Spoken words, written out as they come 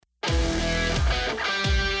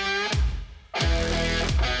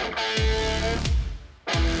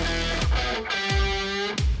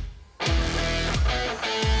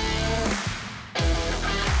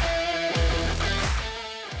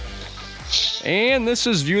And this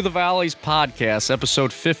is View the Valleys podcast,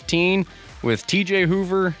 episode 15, with TJ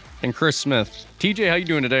Hoover and Chris Smith. TJ, how you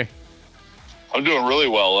doing today? I'm doing really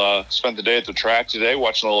well. Spent the day at the track today,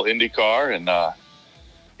 watching a little IndyCar, and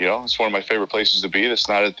it's one of my favorite places to be. That's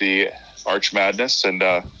not at the Arch Madness, and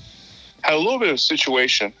had a little bit of a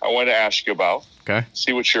situation I wanted to ask you about. Okay.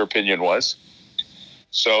 See what your opinion was.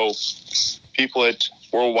 So, people at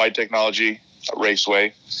Worldwide Technology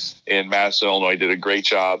Raceway in Madison, Illinois, did a great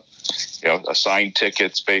job. Assigned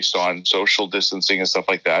tickets based on social distancing and stuff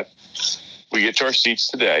like that. We get to our seats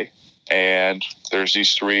today, and there's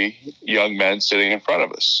these three young men sitting in front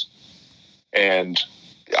of us. And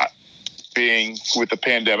being with the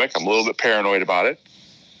pandemic, I'm a little bit paranoid about it.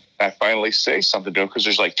 I finally say something to them because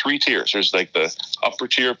there's like three tiers. There's like the upper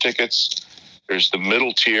tier of tickets, there's the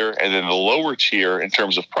middle tier, and then the lower tier in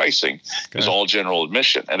terms of pricing is all general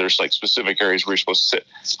admission. And there's like specific areas where you're supposed to sit.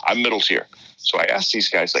 I'm middle tier. So I asked these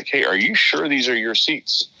guys, like, hey, are you sure these are your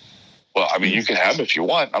seats? Well, I mean, you can have them if you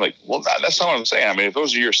want. I'm like, well, that's not what I'm saying. I mean, if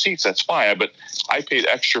those are your seats, that's fine. But I paid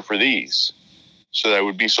extra for these so that I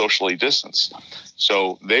would be socially distanced.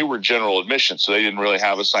 So they were general admission, so they didn't really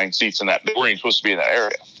have assigned seats in that. They weren't even supposed to be in that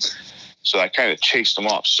area. So I kind of chased them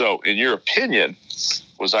off. So in your opinion,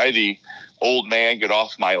 was I the old man get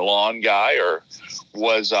off my lawn guy, or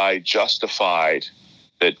was I justified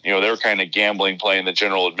that, they were kind of gambling, playing the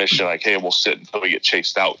general admission, like, hey, we'll sit until we get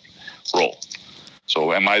chased out role?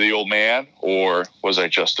 So am I the old man, or was I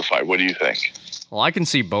justified? What do you think? Well, I can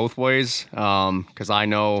see both ways, because I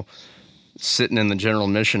know sitting in the general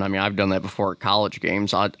admission, I mean, I've done that before at college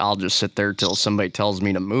games. I'll just sit there till somebody tells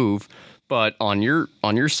me to move. But on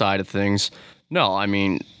your side of things, no, I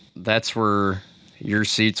mean, that's where your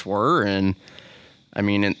seats were. And I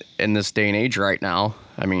mean, in this day and age right now,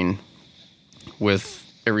 I mean, with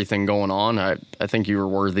everything going on, I think you were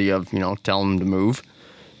worthy of, telling them to move,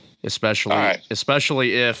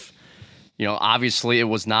 especially if, obviously it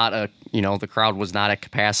was not the crowd was not at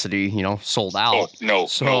capacity, sold out.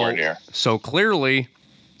 Nowhere near. So clearly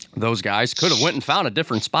those guys could have went and found a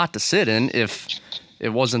different spot to sit in if it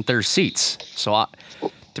wasn't their seats. So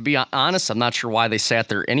to be honest, I'm not sure why they sat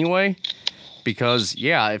there anyway, because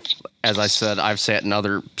as I said, I've sat in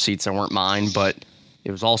other seats that weren't mine, but it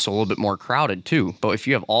was also a little bit more crowded too. But if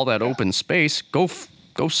you have all that open space, go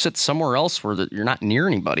sit somewhere else where you're not near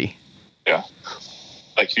anybody. Yeah.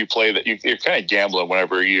 Like you play that, you're kind of gambling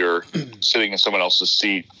whenever you're sitting in someone else's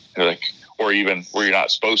seat, or even where you're not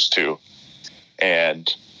supposed to.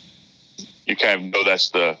 And you kind of know that's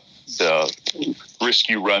the risk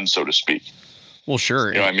you run, so to speak. Well, sure.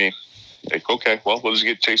 You know what I mean? Like, okay, well, we'll just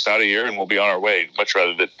get chased out of here and we'll be on our way. Much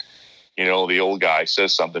rather that, the old guy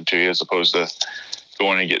says something to you as opposed to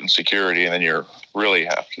going and getting security, and then you're really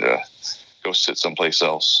have to go sit someplace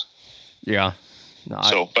else. Yeah.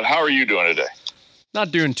 No, but how are you doing today? Not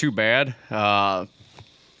doing too bad. Had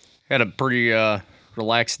a pretty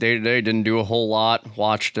relaxed day today. Didn't do a whole lot.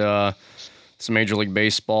 Watched some Major League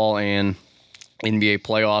Baseball and NBA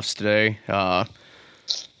playoffs today.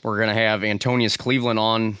 We're going to have Antonius Cleveland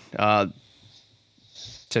on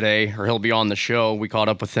today, or he'll be on the show. We caught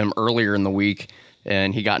up with him earlier in the week,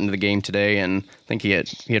 and he got into the game today, and I think he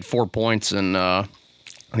had 4 points in I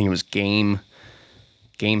think it was game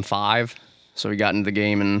 5. So he got into the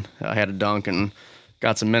game and had a dunk and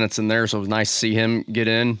got some minutes in there. So it was nice to see him get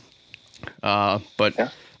in. But yeah.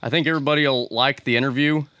 I think everybody will like the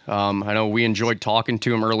interview. I know we enjoyed talking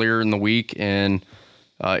to him earlier in the week, and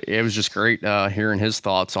it was just great hearing his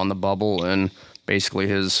thoughts on the bubble and basically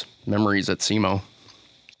his memories at SEMO.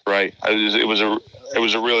 Right. It was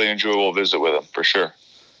a really enjoyable visit with him, for sure.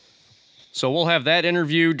 So we'll have that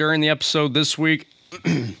interview during the episode this week.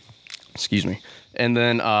 Excuse me. And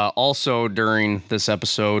then also during this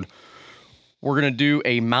episode, we're going to do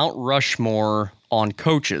a Mount Rushmore on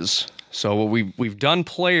coaches. So we've done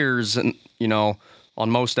players, and on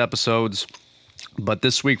most episodes, but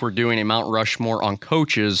this week we're doing a Mount Rushmore on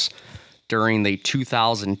coaches during the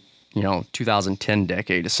 2010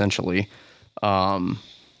 decade, essentially. But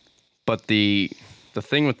the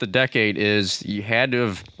thing with the decade is you had to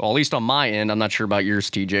have, well, at least on my end, I'm not sure about yours,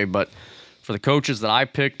 TJ, but for the coaches that I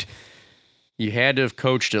picked, you had to have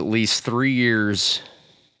coached at least 3 years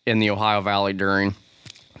in the Ohio Valley during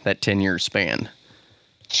that 10-year span.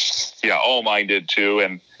 Yeah, all mine did too.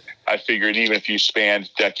 And I figured even if you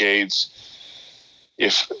spanned decades,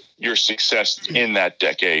 if your success in that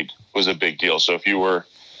decade was a big deal. So if you were,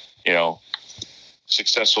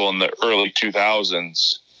 successful in the early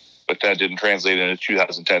 2000s, but that didn't translate into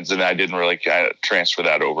 2010s, then I didn't really kind of transfer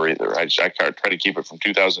that over either. I try to keep it from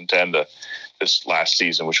 2010 to this last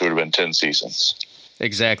season, which would have been 10 seasons.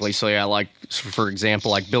 Exactly. So, yeah, like, for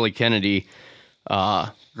example, like Billy Kennedy,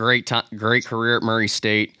 Great career at Murray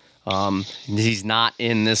State. He's not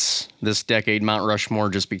in this decade Mount Rushmore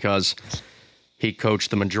just because he coached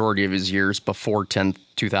the majority of his years before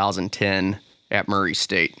 2010 at Murray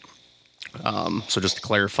State. So just to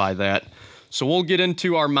clarify that. So we'll get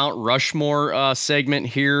into our Mount Rushmore segment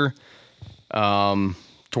here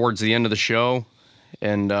towards the end of the show,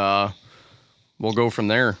 and we'll go from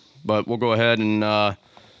there. But we'll go ahead and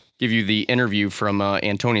give you the interview from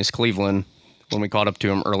Antonius Cleveland when we caught up to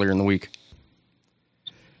him earlier in the week.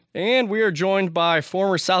 And we are joined by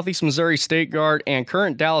former Southeast Missouri State guard and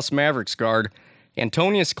current Dallas Mavericks guard,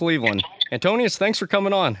 Antonius Cleveland. Antonius, thanks for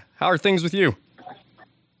coming on. How are things with you?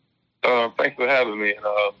 Thanks for having me.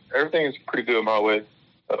 Everything is pretty good my way.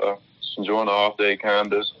 Just enjoying the off day,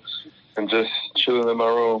 kind of, and just chilling in my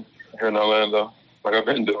room here in Orlando, like I've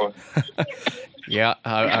been doing. Yeah,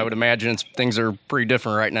 I would imagine things are pretty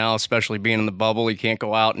different right now, especially being in the bubble. You can't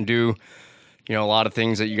go out and do, a lot of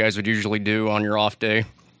things that you guys would usually do on your off day.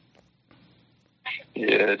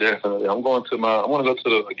 Yeah, definitely. I want to go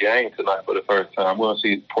to the game tonight for the first time. I'm going to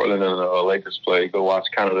see Portland and the Lakers play. Go watch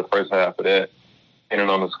kind of the first half of that. And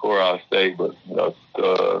on the score, I'll stay. But this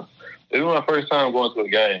is my first time going to a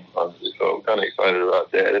game, honestly, so I'm kind of excited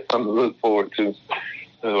about that. It's something to look forward to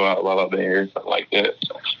while I've been here, something like that.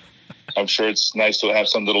 I'm sure it's nice to have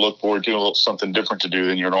something to look forward to, a little something different to do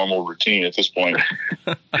than your normal routine at this point.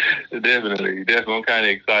 Definitely. I'm kind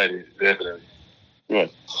of excited. Definitely. Good.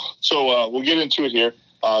 So we'll get into it here.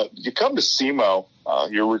 You come to SEMO.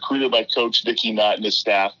 You're recruited by Coach Dickey Nutt and his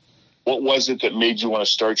staff. What was it that made you want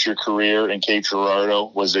to start your career in Cape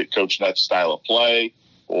Girardeau? Was it Coach Nutt's style of play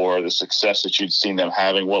or the success that you'd seen them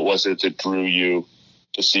having? What was it that drew you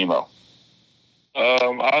to SEMO?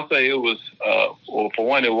 I'll say it was, for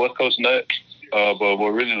one, it was Coach Nutt. But what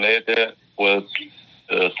really led that was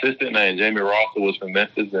the assistant named Jamie Ross, who was from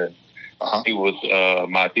Memphis, and he was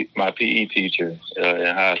my PE teacher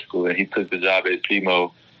in high school, and he took the job at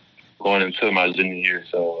SEMO going into my junior year.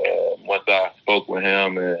 So once I spoke with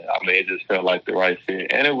him, and it just felt like the right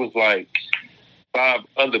fit. And it was like 5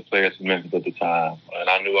 other players from Memphis at the time, and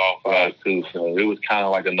I knew all 5 too. So it was kind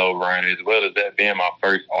of like a no-brainer, as well as that being my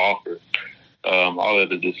first offer. All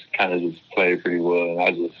of it just kind of played pretty well.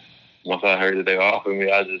 And once I heard that they offered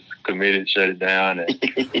me, I just committed, shut it down, and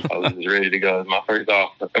I was just ready to go. It was my first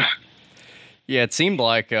offer. Yeah, it seemed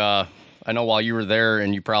like, I know while you were there,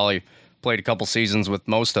 and you probably played a couple seasons with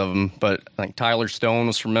most of them, but I think Tyler Stone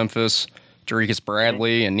was from Memphis, Jarekus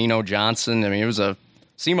Bradley, and Nino Johnson. I mean,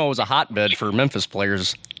 SEMO was a hotbed for Memphis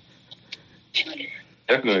players.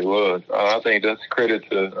 Definitely was. I think that's credit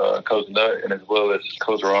to Coach Nutt and as well as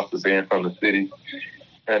Coach Ross for being from the city.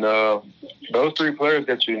 And those 3 players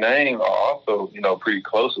that you named are also, pretty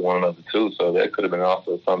close to one another too. So that could have been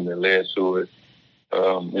also something that led to it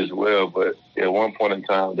as well. But at one point in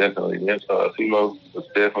time, definitely, SEMO was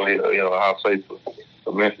definitely a high place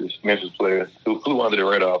for Memphis players who flew under the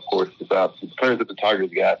radar, of course, besides the players that the Tigers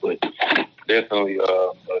got, but definitely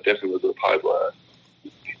was a pipeline.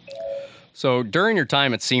 So during your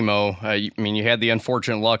time at SEMO, you had the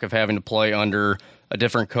unfortunate luck of having to play under a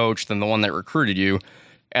different coach than the one that recruited you.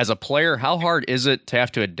 As a player, how hard is it to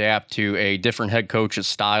have to adapt to a different head coach's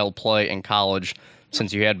style play in college,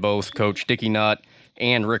 since you had both Coach Dickey Nutt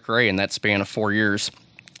and Rick Ray in that span of 4 years?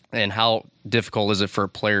 And how difficult is it for a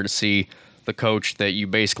player to see the coach that you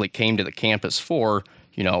basically came to the campus for,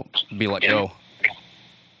 be let go?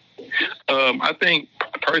 I think,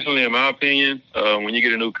 personally, in my opinion, when you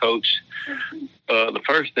get a new coach, the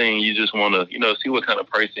first thing you just want to, see what kind of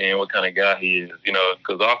person and what kind of guy he is,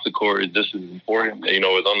 because off the court is just as important, as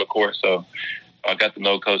on the court. So I got to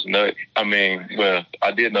know Coach Nutt. I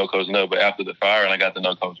did know Coach Nutt, but after the fire, I got to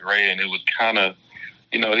know Coach Ray, and it was kind of,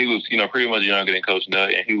 he was, pretty much younger than Coach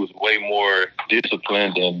Nutt, and he was way more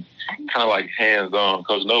disciplined and kind of like hands-on.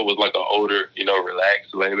 Coach Nutt was like an older,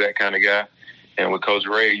 relaxed, laid-back kind of guy. And with Coach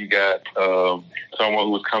Ray, you got someone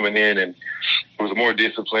who was coming in and was more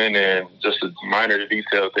disciplined and just a minor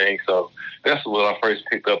detail thing. So that's what I first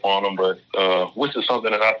picked up on him, but which is something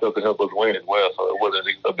that I felt could help us win as well. So it wasn't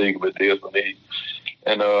a big of a deal for me.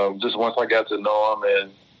 And just once I got to know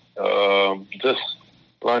him and just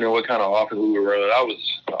learning what kind of offense we were running,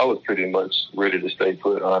 I was pretty much ready to stay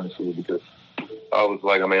put, honestly, because I was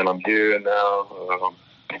like, I'm here now.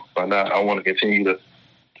 But now I want to continue to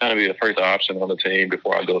kind of be the first option on the team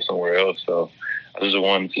before I go somewhere else. So I just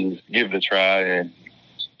wanted to give it a try, and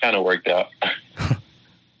kind of worked out.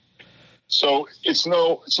 So it's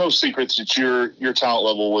no secret that your talent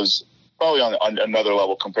level was probably on another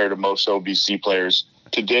level compared to most OVC players.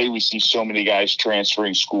 Today we see so many guys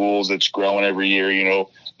transferring schools. It's growing every year.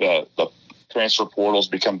 The transfer portals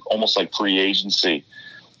become almost like free agency.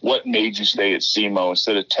 What made you stay at SEMO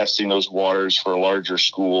instead of testing those waters for a larger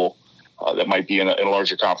school that might be in a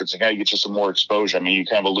larger conference and kind of get you some more exposure? I mean, you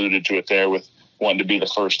kind of alluded to it there with wanting to be the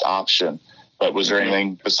first option. But was there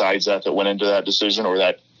anything besides that went into that decision, or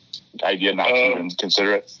that idea not to even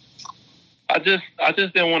consider it? I just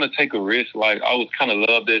didn't want to take a risk. Like, I was kind of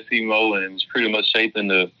loved at SEMO and was pretty much shaping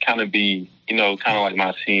to kind of be, kind of like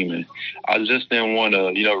my team. And I just didn't want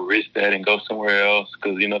to, risk that and go somewhere else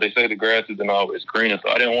because, they say the grass isn't always greener.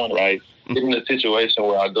 So I didn't want to get in a situation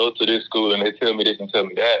where I go to this school and they tell me this and tell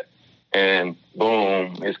me that. And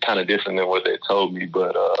boom, it's kind of different than what they told me.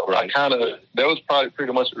 But that was probably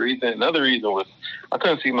pretty much the reason. Another reason was I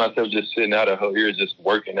couldn't see myself just sitting out a whole year just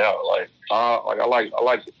working out. I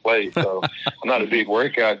like to play, so I'm not a big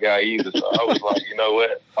workout guy either. So I was like, you know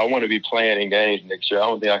what? I want to be playing in games next year. I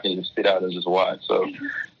don't think I can just sit out and just watch. So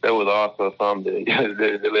that was also something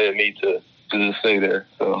that led me to just stay there.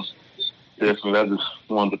 So definitely, I just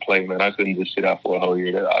wanted to play, man. I couldn't just sit out for a whole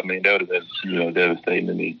year. I mean, that would have been, devastating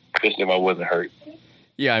to me, especially if I wasn't hurt.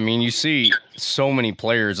 Yeah, I mean, you see so many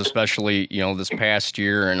players, especially, this past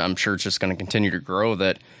year, and I'm sure it's just going to continue to grow,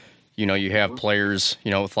 that, you have players,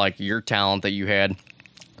 with like your talent that you had,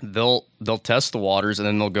 they'll test the waters and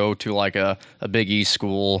then they'll go to like a Big East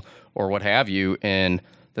school or what have you, and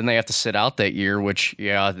then they have to sit out that year, which,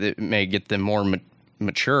 it may get them more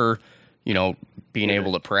mature, being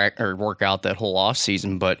able to practice or work out that whole off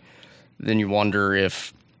season. But then you wonder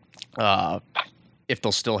if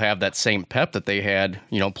they'll still have that same pep that they had,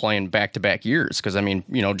 playing back-to-back years. Because, I mean,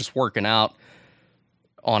 just working out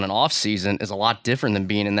on an off season is a lot different than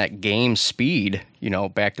being in that game speed,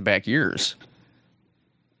 back-to-back years.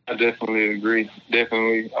 I definitely agree.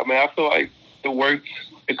 Definitely. I mean, I feel like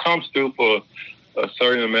it comes through for a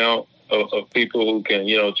certain amount of people who can,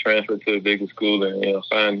 transfer to a bigger school and,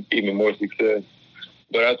 find even more success.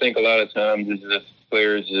 But I think a lot of times it's just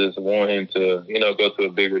players just wanting to, go to a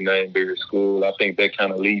bigger name, bigger school. I think that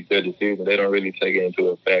kind of leads their decision. They don't really take it into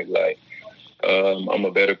effect like, I'm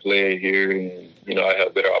a better player here and, I have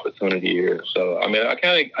a better opportunity here. So, I mean,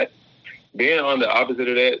 being on the opposite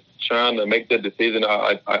of that, trying to make that decision,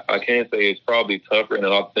 I can say it's probably tougher and a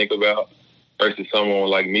lot to think about versus someone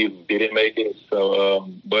like me who didn't make it. So,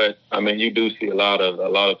 but, I mean, you do see a lot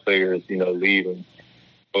of players, leaving.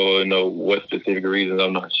 For what specific reasons,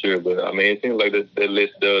 I'm not sure. But, I mean, it seems like that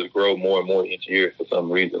list does grow more and more each year for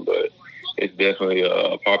some reason. But it's definitely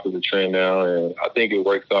a popular trend now, and I think it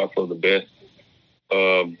works out for the best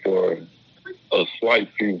for a slight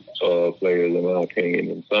few players, in my opinion.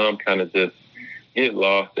 And some kind of just get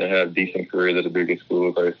lost and have decent careers at a bigger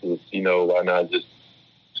school versus, why not just,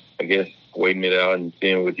 I guess, waiting it out and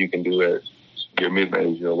seeing what you can do at your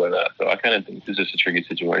mid-major or whatnot. So I kind of think it's just a tricky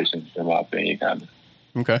situation, in my opinion, kind of.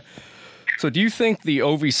 Okay. So do you think the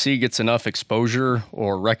OVC gets enough exposure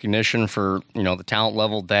or recognition for, the talent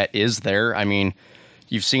level that is there? I mean,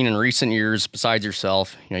 you've seen in recent years, besides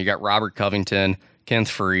yourself, you got Robert Covington, Kenneth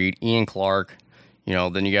Faried, Ian Clark,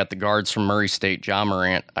 then you got the guards from Murray State, John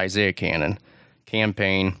Morant, Isaiah Cannon, Cam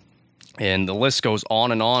Payne, and the list goes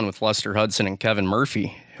on and on with Lester Hudson and Kevin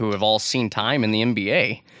Murphy, who have all seen time in the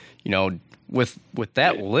NBA. With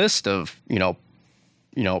that list of,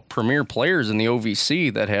 premier players in the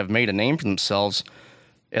OVC that have made a name for themselves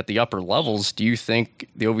at the upper levels, do you think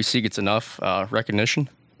the OVC gets enough recognition?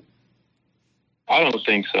 I don't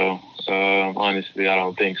think so. Honestly, I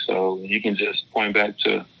don't think so. You can just point back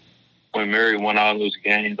to when Murray won all those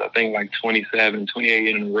games, I think like 27,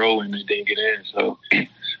 28 in a row, and they didn't get in. So I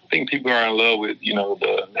think people are in love with,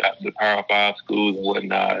 the Power 5 schools and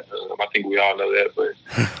whatnot. I think we all know that, but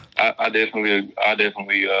I definitely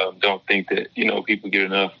don't think that, people get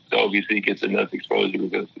enough, the OVC gets enough exposure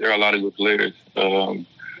because there are a lot of good players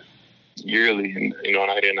yearly. And,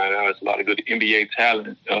 night in, night out, it's a lot of good NBA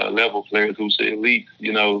talent level players who should at least,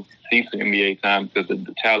 see some NBA time because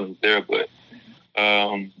the talent's there. But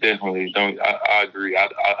definitely don't. I agree. I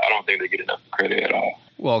don't think they get enough credit at all.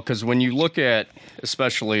 Well, because when you look at,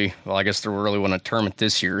 especially, I guess there really wasn't a tournament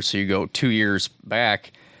this year, so you go 2 years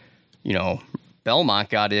back, Belmont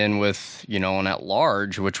got in with, an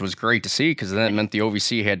at-large, which was great to see because then it meant the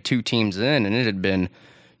OVC had 2 teams in, and it had been,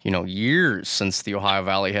 years since the Ohio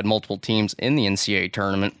Valley had multiple teams in the NCAA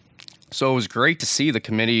tournament. So it was great to see the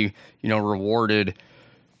committee, rewarded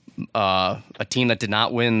a team that did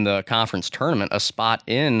not win the conference tournament a spot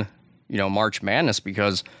in, March Madness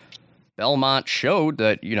because Belmont showed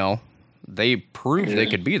that, they proved they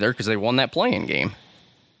could be there because they won that play-in game.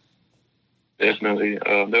 Definitely.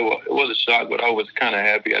 It was a shock, but I was kind of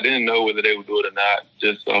happy. I didn't know whether they would do it or not,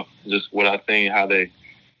 just what I think, how they,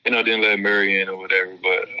 didn't let Murray in or whatever.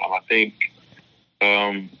 But I think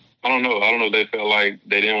I don't know. I don't know if they felt like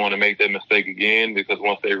they didn't want to make that mistake again because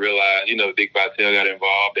once they realized, Dick Vitale got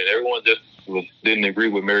involved and everyone just didn't agree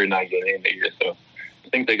with Murray not getting in there. So I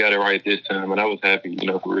think they got it right this time, and I was happy,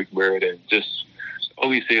 for Rick Barrett and just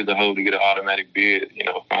OVC as a whole to get an automatic bid.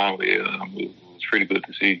 Finally, it was pretty good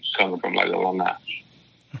to see coming from like alumni.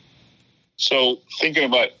 So thinking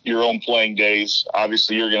about your own playing days,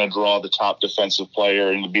 obviously you're going to draw the top defensive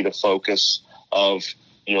player and be the focus of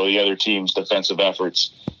the other team's defensive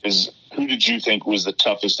efforts. Who did you think was the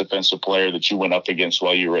toughest defensive player that you went up against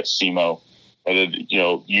while you were at SEMO? Whether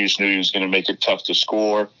you just knew he was going to make it tough to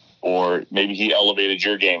score, or maybe he elevated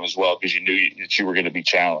your game as well because you knew that you were going to be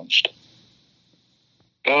challenged.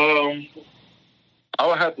 I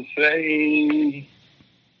would have to say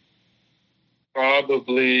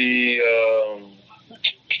probably.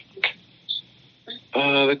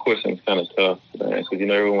 That question is kind of tough, man, because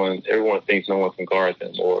everyone thinks no one can guard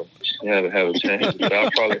them or have a chance. But I'll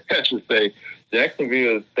probably have to say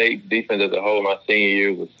Jacksonville State defense as a whole my senior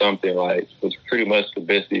year was pretty much the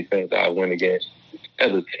best defense I went against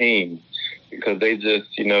as a team because they just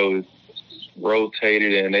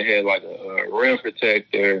rotated and they had like a rim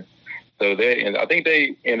protector. So they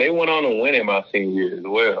went on to win in my senior year as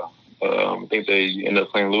well. I think they ended up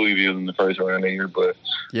playing Louisville in the first round of the year, but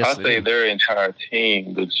yes, I say their entire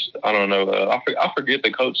team, which I don't know. I forget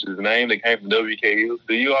the coach's name that came from WKU.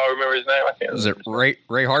 Do you all remember his name? I can't. Is it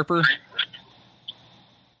Ray Harper?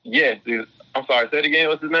 Yes. I'm sorry. Say it again.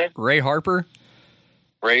 What's his name? Ray Harper.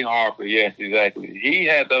 Ray Harper. Yes, exactly. He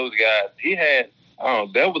had those guys.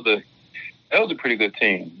 That was a pretty good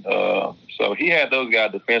team. So he had those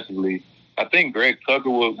guys defensively. I think Greg Tucker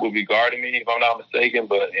will be guarding me if I'm not mistaken,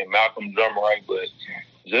 and Malcolm Drumright, but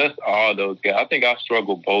just all those guys. I think I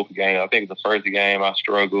struggled both games. I think the first game I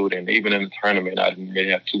struggled, and even in the tournament I didn't really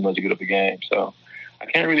have too much to get up a game. So I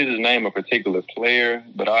can't really just name a particular player,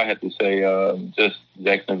 but I have to say just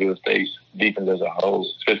Jacksonville State's defense as a whole,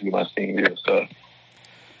 especially my senior year stuff.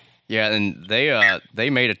 Yeah, and they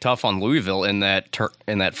made it tough on Louisville in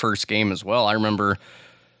that first game as well. I remember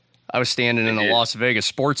I was standing in the Las Vegas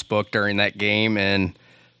sports book during that game, and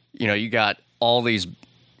you got all these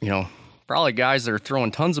probably guys that are throwing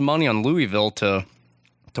tons of money on Louisville to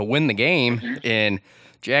win the game, and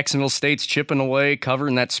Jacksonville State's chipping away,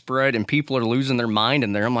 covering that spread, and people are losing their mind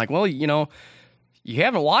in there. I'm like, well, you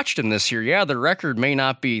haven't watched them this year. Yeah, their record may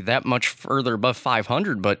not be that much further above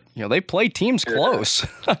 500, but they play teams close.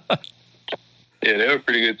 Yeah, they were a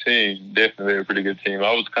pretty good team. Definitely a pretty good team.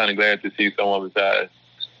 I was kind of glad to see someone besides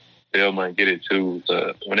Belmont get it too.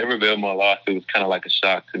 Whenever Belmont lost, it was kind of like a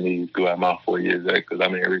shock to me throughout my 4 years there because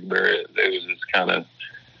Rick Barrett, they was just kind of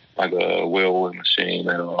like a well-oiled machine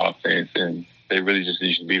on offense, and they really just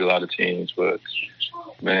used to beat a lot of teams. But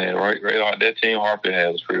man, right, that team Harper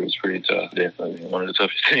had was pretty tough. Definitely one of the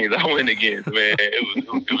toughest teams I went against. Man, it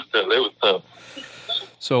was tough. It was tough.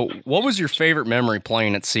 So, what was your favorite memory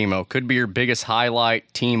playing at SEMO? Could be your biggest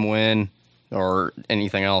highlight, team win, or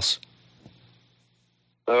anything else.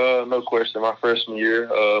 No question. My freshman year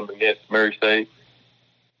against Murray State,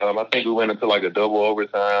 I think we went into like a double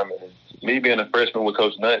overtime. And me being a freshman with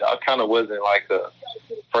Coach Nutt, I kind of wasn't like a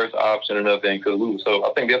first option or nothing because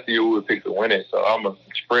I think that's the year we would pick to win it. So I'm a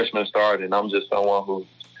freshman starter, and I'm just someone who's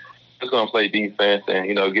just going to play defense and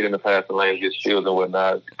get in the passing lane, get steals and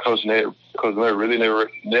whatnot. Coach Nutt really never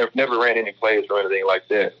ran any plays or anything like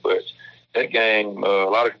that. But that game, a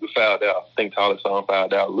lot of people fouled out. I think Tyler Song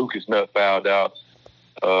fouled out. Lucas Nutt fouled out.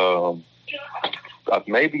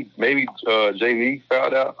 Maybe JV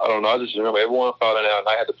fouled out. I don't know. I just remember everyone fouled out, and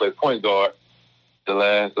I had to play point guard the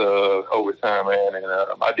last overtime, man. And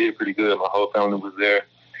I did pretty good. My whole family was there,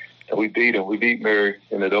 and we beat him. We beat Murray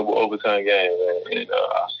in the double overtime game, man. And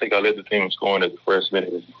I think I led the team in scoring at the first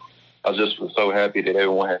minute. I just was so happy that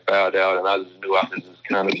everyone had fouled out, and I just knew I could just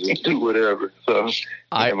kind of just do whatever. So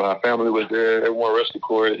and my family was there. Everyone rushed the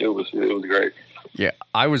court. It was great. Yeah,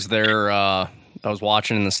 I was there. I was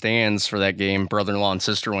watching in the stands for that game. Brother-in-law and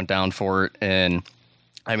sister went down for it, and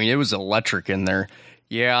I mean, it was electric in there.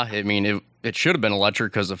 Yeah, I mean, it should have been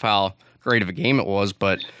electric because of how great of a game it was,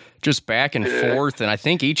 but just back and forth, and I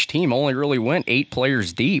think each team only really went 8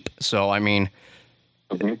 players deep. So, I mean,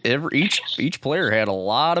 each player had a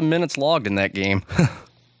lot of minutes logged in that game.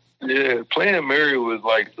 Yeah, playing Murray was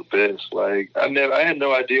like the best. Like I had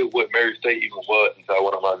no idea what Murray State even was until I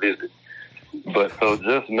went on my visit. But so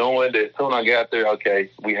just knowing that soon I got there, okay,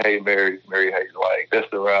 we hate Murray hates, like,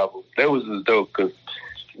 that's the rival. That was just dope because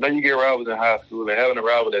you get rivals in high school and having a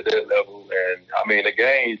rival at that level. And, I mean, the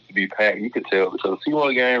game used to be packed. You could tell because the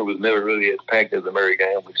C1 game was never really as packed as the Murray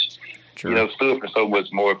game, which, stood for so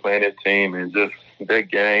much more playing that team and just, that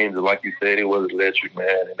game, like you said, it was electric,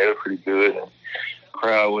 man, and they were pretty good, and the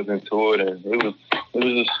crowd was into it, and it was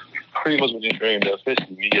just pretty much what you dreamed of,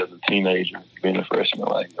 especially me as a teenager, being a freshman.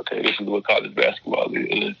 Like, okay, this is what college basketball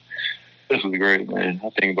is. This was great, man. I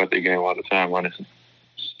think about that game all the time, honestly.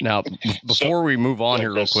 Now, before we move on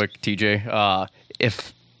here real quick, TJ,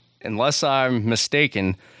 unless I'm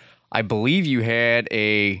mistaken, I believe you had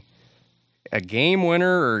a game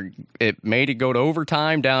winner, or it made it go to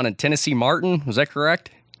overtime down in Tennessee Martin. Was that correct?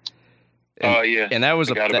 Oh, yeah. And that was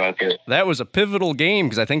that was a pivotal game,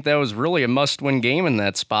 because I think that was really a must-win game in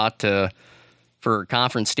that spot for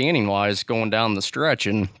conference standing wise going down the stretch,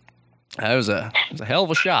 and that was a hell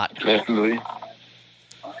of a shot. Definitely.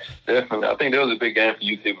 I think that was a big game for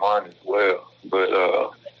UT Martin as well,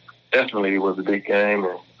 but definitely it was a big game,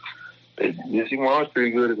 and UT Martin was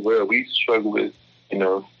pretty good as well. We struggled with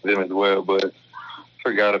them as well, but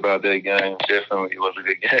forgot about that game. Definitely was a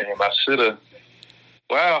good game.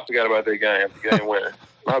 I forgot about that game. The game winner.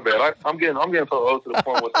 My bad. I'm getting so old to the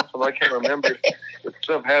point where sometimes I can't remember if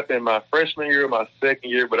stuff happened my freshman year or my second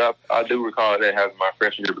year, but I do recall that happened my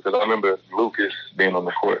freshman year because I remember Lucas being on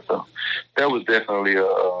the court. So that was definitely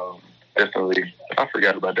I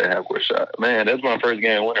forgot about that half-court shot. Man, that's my first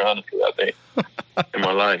game winner, honestly, I think, in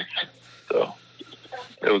my life. So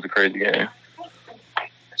it was a crazy game.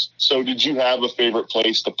 So did you have a favorite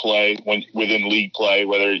place to play within league play,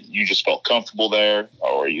 whether you just felt comfortable there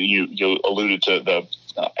or you alluded to the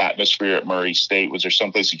atmosphere at Murray State? Was there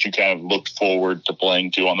some place that you kind of looked forward to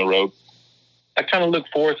playing to on the road? I kind of looked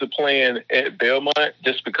forward to playing at Belmont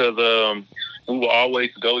just because we would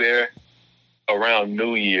always go there around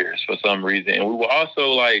New Year's for some reason. And we would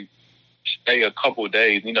also, stay a couple of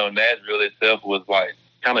days. Nashville itself was,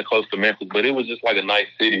 kind of close to Memphis, but it was just like a nice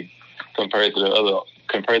city compared to the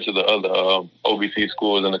other OVC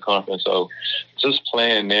schools in the conference. So just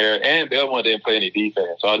playing there, and Belmont didn't play any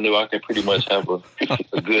defense, so I knew I could pretty much have a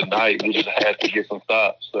good night. We just had to get some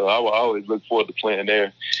stops. So I would always look forward to playing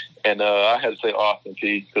there. And I had to say Austin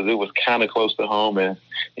Peay because it was kind of close to home, and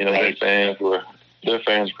their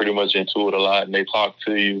fans pretty much into it a lot, and they talk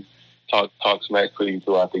to you, talk smack to you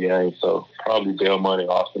throughout the game. So probably Belmont and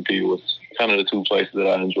Austin Peay was kind of the two places that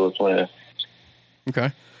I enjoyed playing.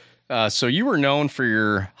 Okay. So you were known for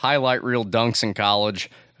your highlight reel dunks in college.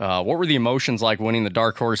 What were the emotions like winning the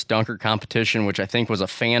Dark Horse Dunker competition, which I think was a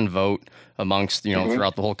fan vote amongst,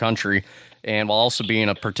 throughout the whole country, and while also being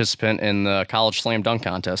a participant in the college slam dunk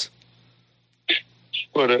contest?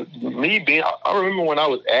 But I remember when I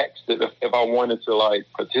was asked if I wanted to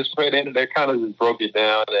participate in it, they kind of just broke it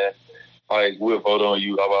down and we'll vote on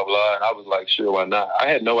you, blah, blah, blah. And I was like, sure, why not? I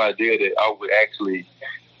had no idea that I would actually,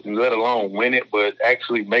 let alone win it, but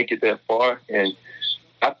actually make it that far. And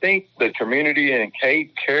I think the community and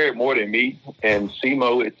Kate cared more than me and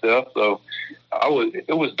SEMO itself. So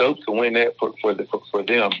it was dope to win that for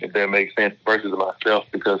them, if that makes sense, versus myself,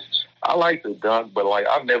 because I like to dunk, but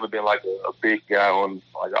I've never been a big guy on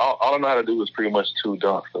all I know how to do is pretty much two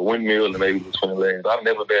dunks, a windmill and maybe between legs. I've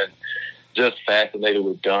never been just fascinated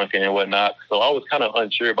with dunking and whatnot. So I was kind of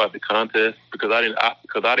unsure about the contest because I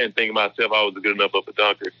didn't think myself I was good enough of a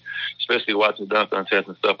dunker, especially watching dunk contests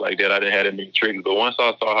and stuff like that. I didn't have that many tricks. But once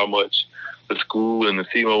I saw how much the school and the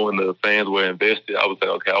SEMO and the fans were invested, I was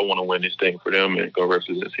like, okay, I want to win this thing for them and go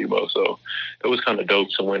represent SEMO. So it was kind of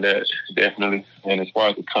dope to win that, definitely. And as far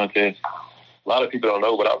as the contest, a lot of people don't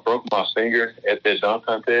know, but I broke my finger at that dunk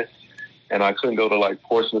contest, and I couldn't go to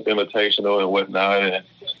Portsmouth Invitational and whatnot, and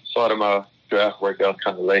started my draft workout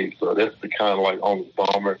kind of late. So that's the kind of only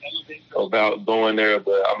bummer about going there.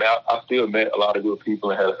 But I still met a lot of good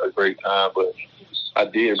people and had a great time, but I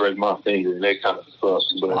did break my finger, and that kind of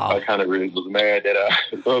sucks. But wow. I kind of really was mad that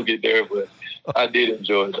I don't get there, but I did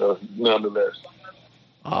enjoy it though, nonetheless.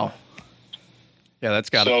 Wow. Yeah, that's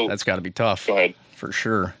got to be tough. Go ahead. For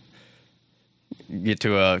sure. Get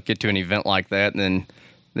to an event like that, and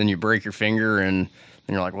then you break your finger, and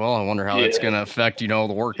you're like, well, I wonder how it's going to affect, the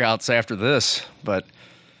workouts after this. But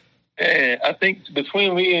and I think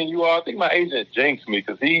between me and you all, I think my agent jinxed me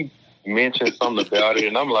because he mentioned something about it,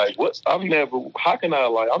 and I'm like, what? How can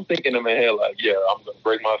I, I'm thinking in my head, yeah, I'm going to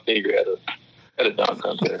break my finger at a dunk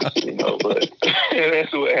contest, but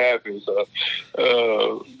that's what happened. So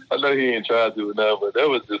I know he ain't tried to enough, but that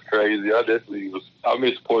was just crazy. I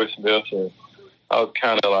miss Portsmouth, and I was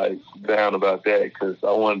kind of down about that because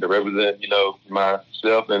I wanted to represent,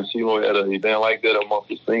 myself and SEMO at an event like that amongst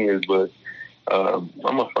the seniors. But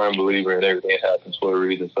I'm a firm believer in everything happens for a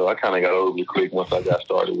reason. So I kind of got over it quick once I got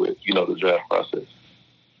started with, the draft process.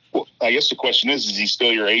 Well, I guess the question is he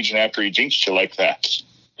still your agent after he jinxed you like that?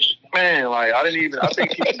 Man, I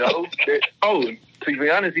think he knows that. Oh, To be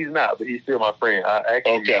honest, he's not, but he's still my friend. I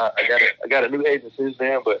got a new agent since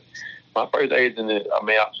then, but my first agent,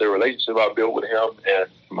 the relationship I built with him and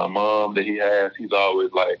my mom that he has, he's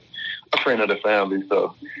always like a friend of the family.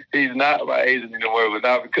 So he's not my agent anymore, but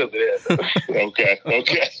not because of that.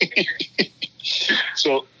 Okay.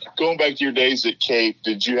 So going back to your days at Cape,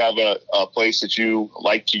 did you have a place that you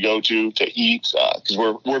like to go to eat? Because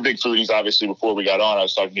we're big foodies, obviously. Before we got on, I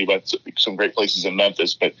was talking to you about some great places in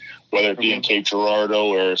Memphis, but whether it be in Cape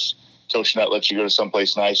Girardeau or Coach Nutt lets you go to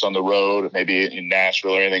someplace nice on the road, or maybe in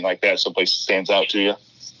Nashville or anything like that, someplace that stands out to you?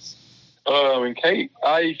 In Cape,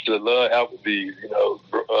 I used to love Applebee's.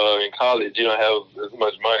 In college, you don't have as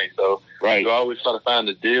much money, so right. you always try to find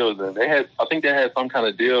the deals. And I think they had some kind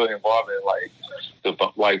of deal involving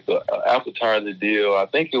the appetizer deal. I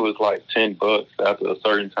think it was like $10 after a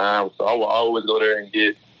certain time. So I would always go there and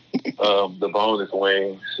get the boneless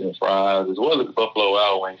wings and fries, as well as the Buffalo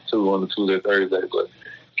Wild Wings too on the Tuesday, Thursday. But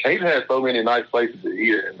Cape has so many nice places to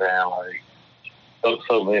eat in now,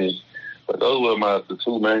 so many. But those were the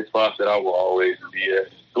two main spots that I will always be at.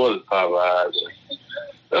 Go to the Popeyes.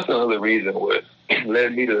 That's another reason what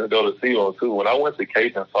led me to go to Seaboard too. When I went to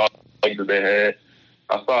Cape and saw the places they had,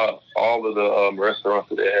 I saw all of the restaurants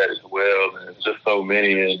that they had as well, and it's just so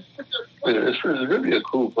many. And it's really a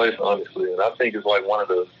cool place, honestly. And I think it's like one of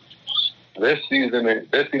the best seasons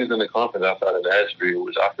in the conference outside of Nashville,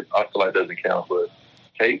 which I feel like doesn't count. But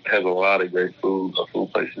Cape has a lot of great food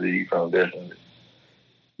places to eat from, definitely.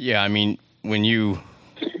 Yeah, I mean, when you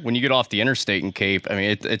get off the interstate in Cape, I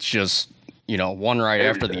mean, it's just, one right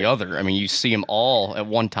after the other. I mean, you see them all at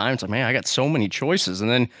one time. It's like, man, I got so many choices.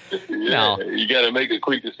 And then, you got to make a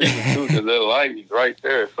quick decision, too, because that light is right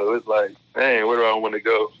there. So it's like, man, where do I want to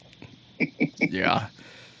go? Yeah.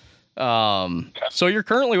 So you're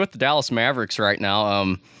currently with the Dallas Mavericks right now.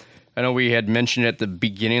 I know we had mentioned it at the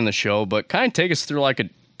beginning of the show, but kind of take us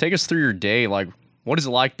through your day. Like, what is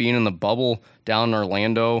it like being in the bubble down in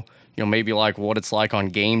Orlando? Maybe like what it's like on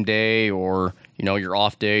game day, or your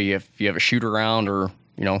off day if you have a shoot around, or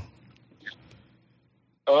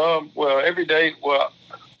Well, every day. Well,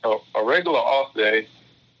 a regular off day.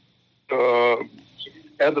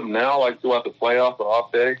 As of now, like throughout the playoffs, the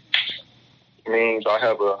off day means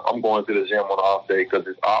I'm going to the gym on the off day because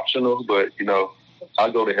it's optional. But I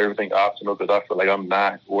go to everything optional because I feel like I'm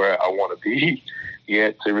not where I want to be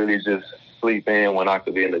yet to really just sleep in when I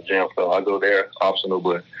could be in the gym. So I go there optional.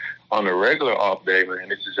 But on a regular off day, man,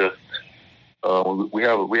 this is just we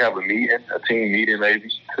have a meeting, a team meeting maybe,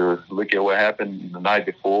 to look at what happened the night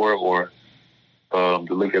before, or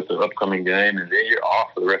to look at the upcoming game, and then you're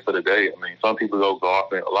off for the rest of the day. I mean, some people go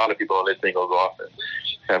golfing. A lot of people on this thing go golfing,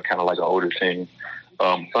 have kind of like an older team.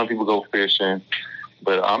 Some people go fishing,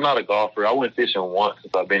 but I'm not a golfer. I went fishing once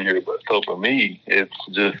since I've been here, but so for me, it's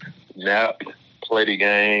just nap, play the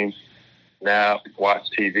game, nap, watch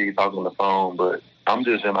TV, talk on the phone, but I'm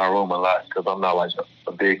just in my room a lot because I'm not like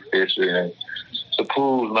a big fisher, and the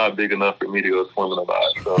pool's not big enough for me to go swimming a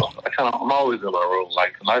lot. So I'm always in my room.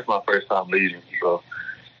 Like tonight's my first time leaving. So,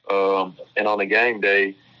 and on the game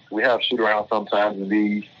day, we have shoot around sometimes, and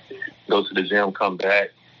we go to the gym, come back,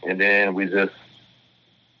 and then we just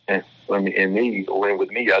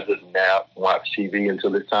with me, I just nap, watch TV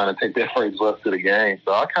until it's time to take that first bus to the game.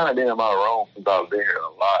 So I kind of been in my room since I've been here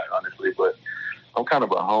a lot, honestly, but I'm kind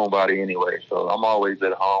of a homebody anyway, so I'm always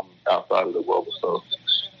at home outside of the bubble. So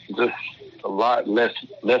just a lot less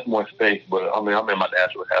more space, but I mean, I'm in my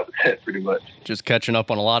natural habitat pretty much. Just catching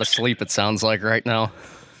up on a lot of sleep, it sounds like right now.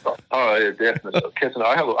 Oh, yeah, definitely. Catching up.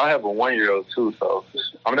 I have a 1-year-old too, so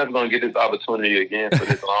I'm never going to get this opportunity again for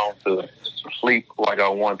this long to sleep like I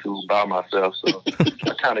want to by myself. So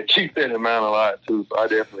I kind of keep that in mind a lot too. So I've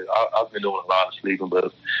been doing a lot of sleeping,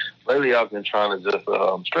 but lately I've been trying to just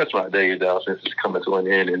stretch my days out since it's coming to an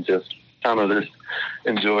end, and just kind of just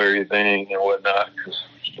enjoy everything and whatnot. Cause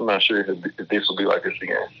I'm not sure if this will be like this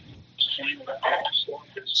again.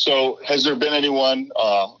 So has there been anyone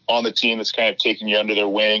on the team that's kind of taken you under their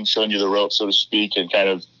wing, showing you the ropes, so to speak, and kind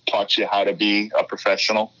of taught you how to be a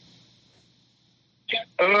professional?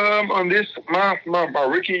 On this, my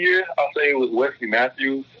rookie year, I'll say it was Wesley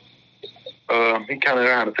Matthews. He kind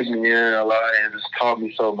of took me in a lot and just taught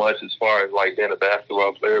me so much as far as like being a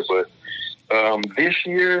basketball player. But this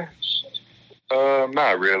year,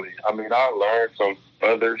 not really. I mean, I learned from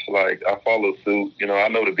others. Like I follow suit. I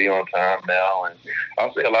know to be on time now, and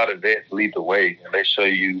I'll say a lot of vets lead the way, and they show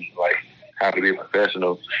you like how to be a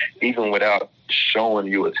professional, even without showing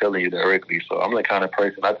you or telling you directly. So I'm the kind of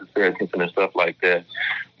person, I just pay attention to stuff like that.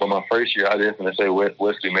 But my first year, I definitely say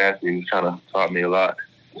Wesley Matthews kind of taught me a lot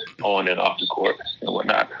on and off the court and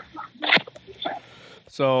whatnot.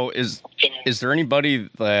 So is there anybody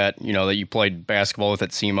that that you played basketball with at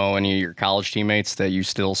SEMO, any of your college teammates that you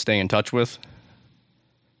still stay in touch with?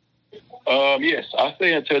 Yes, I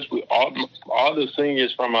stay in touch with all the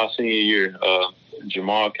seniors from my senior year.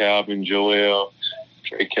 Jamal Calvin, Joel,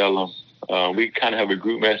 Trey Kellum. We kind of have a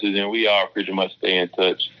group message, and we all pretty much stay in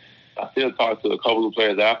touch. I still talk to a couple of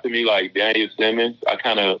players after me, like Daniel Simmons. I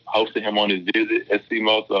kind of hosted him on his visit at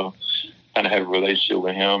SEMO, so kind of have a relationship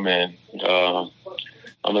with him. And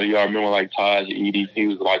I don't know if y'all remember, like Taj Edie. He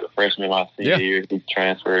was like a freshman my senior year. He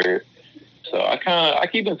transferred. So I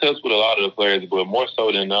keep in touch with a lot of the players, but more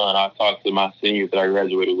so than none, I talk to my seniors that I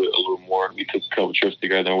graduated with a little more. We took a couple trips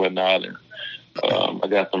together and whatnot, and I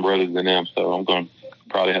got some brothers in them, so I'm going to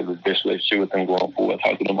probably have the best relationship with them going forward. I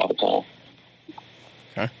talk to them all the time.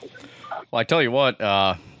 Okay. Well, I tell you what,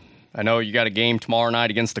 I know you got a game tomorrow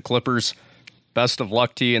night against the Clippers. Best of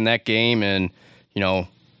luck to you in that game, and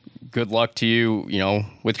good luck to you,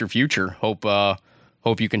 with your future. Hope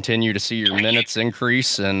you continue to see your minutes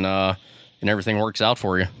increase and everything works out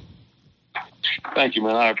for you. Thank you,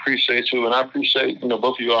 man. I appreciate you, and I appreciate both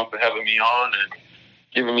of you all for having me on and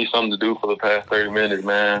giving me something to do for the past 30 minutes,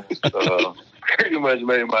 man. Pretty much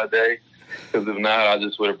made my day, because if not, I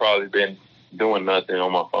just would have probably been doing nothing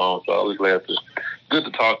on my phone. So I was good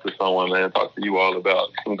to talk to someone, man. Talk to you all about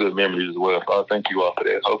some good memories as well. So I thank you all for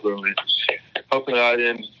that. Hopefully I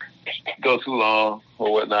didn't go too long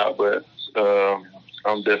or whatnot, but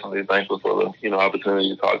I'm definitely thankful for the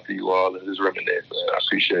opportunity to talk to you all and just reminisce. I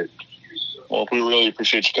appreciate it. Well, we really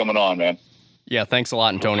appreciate you coming on, man. Yeah, thanks a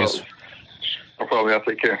lot, Antonius. No problem. I'll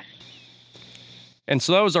take care. And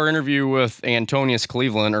so that was our interview with Antonius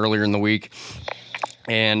Cleveland earlier in the week.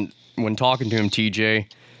 And when talking to him, TJ,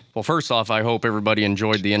 well, first off, I hope everybody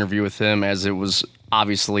enjoyed the interview with him, as it was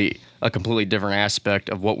obviously a completely different aspect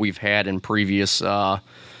of what we've had in previous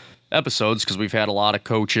episodes, because we've had a lot of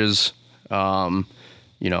coaches,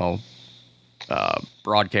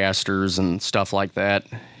 broadcasters and stuff like that.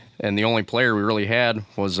 And the only player we really had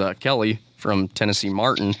was Kelly from Tennessee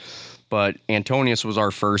Martin. But Antonius was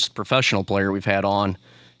our first professional player we've had on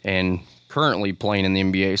and currently playing in the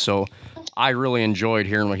NBA. So I really enjoyed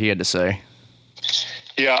hearing what he had to say.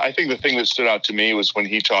 Yeah, I think the thing that stood out to me was when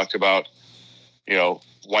he talked about,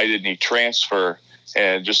 why didn't he transfer?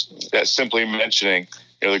 And just that simply mentioning,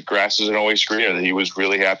 the grass isn't always greener, that he was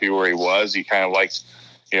really happy where he was. He kind of liked,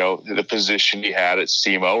 the position he had at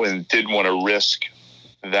SEMO and didn't want to risk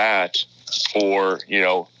that for,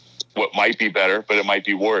 what might be better, but it might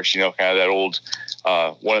be worse, kind of that old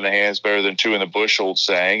one in the hand's better than two in the bush old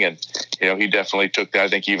saying. And, he definitely took that. I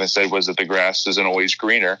think he even said was that the grass isn't always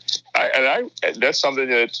greener. That's something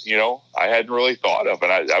that, I hadn't really thought of.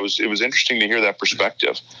 And it was interesting to hear that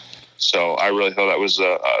perspective. So I really thought that was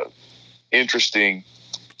a interesting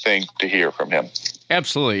thing to hear from him.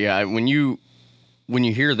 Absolutely. Yeah. When you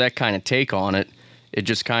hear that kind of take on it, it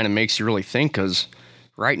just kind of makes you really think, because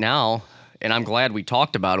right now, and I'm glad we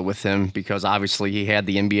talked about it with him, because obviously he had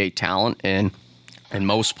the NBA talent, and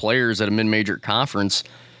most players at a mid-major conference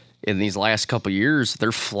in these last couple of years,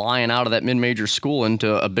 they're flying out of that mid-major school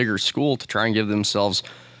into a bigger school to try and give themselves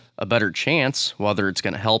a better chance, whether it's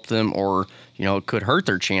going to help them or, it could hurt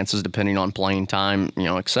their chances depending on playing time,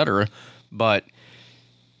 et cetera. But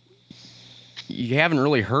you haven't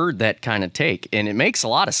really heard that kind of take, and it makes a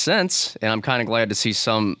lot of sense, and I'm kind of glad to see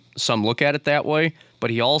some look at it that way. But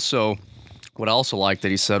what I also liked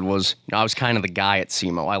that he said was, I was kind of the guy at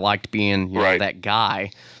SEMO. I liked being that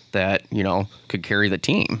guy that, could carry the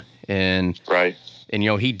team. And, right. And,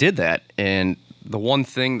 he did that. And the one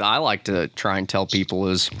thing that I like to try and tell people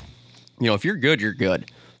is, if you're good, you're good.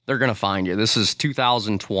 They're going to find you. This is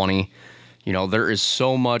 2020. There is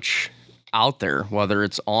so much out there, whether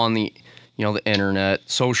it's on the internet,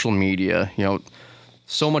 social media,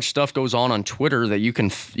 so much stuff goes on Twitter that you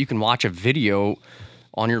can watch a video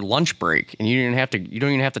on your lunch break, and you don't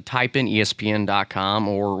even have to type in ESPN.com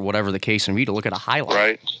or whatever the case may be to look at a highlight.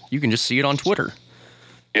 Right. You can just see it on Twitter.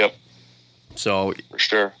 Yep. So for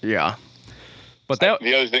sure. Yeah. But the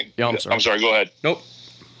other thing. Yeah, I'm sorry. Go ahead. Nope.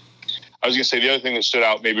 I was going to say the other thing that stood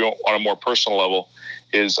out, maybe on a more personal level,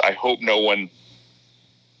 is I hope I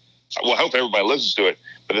hope everybody listens to it.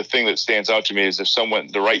 But the thing that stands out to me is if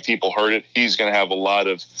the right people heard it, he's going to have a lot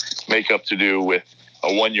of makeup to do with a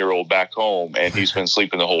 1-year-old back home, and he's been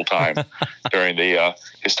sleeping the whole time during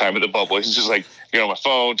his time at the bubble. He's just like, get on my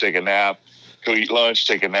phone, take a nap, go eat lunch,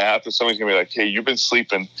 take a nap, and somebody's gonna be like, hey, you've been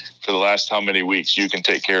sleeping for the last how many weeks? You can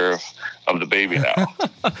take care of the baby now.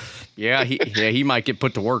 Yeah, he might get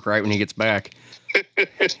put to work right when he gets back.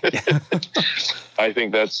 I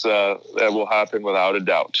think that will happen without a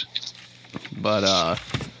doubt. But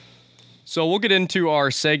So we'll get into our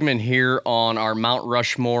segment here on our Mount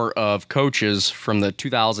Rushmore of coaches from the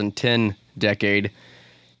 2010 decade.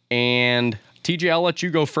 And TJ, I'll let you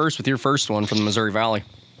go first with your first one from the Missouri Valley.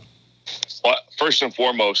 Well, first and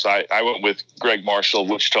foremost, I went with Greg Marshall,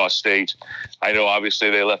 Wichita State. I know obviously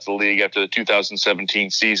they left the league after the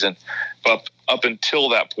 2017 season, but up until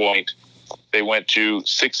that point, they went to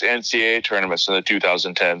 6 NCAA tournaments in the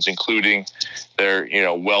 2010s, including their,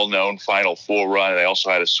 well-known Final Four run. And they also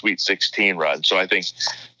had a Sweet 16 run. So I think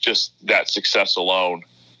just that success alone,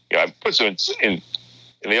 I put them in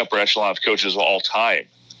the upper echelon of coaches of all time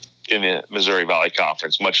in the Missouri Valley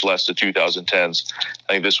Conference, much less the 2010s.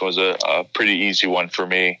 I think this was a pretty easy one for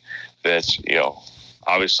me that,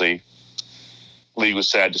 obviously league was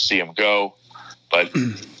sad to see him go, but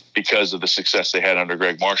because of the success they had under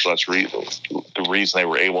Greg Marshall, that's the reason they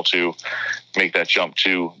were able to make that jump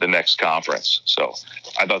to the next conference. So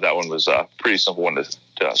I thought that one was a pretty simple one to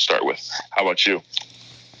start with. How about you?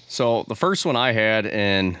 So the first one I had,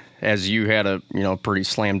 and as you had a pretty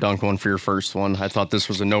slam dunk one for your first one, I thought this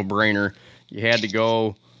was a no-brainer. You had to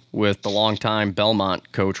go with the longtime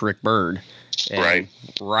Belmont coach Rick Byrd. And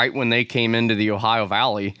right when they came into the Ohio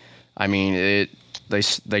Valley, I mean,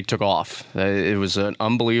 they took off. It was an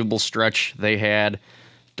unbelievable stretch they had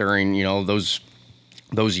during those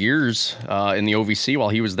years in the OVC while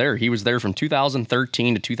he was there. He was there from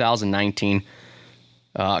 2013 to 2019.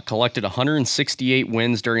 Collected 168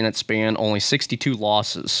 wins during that span, only 62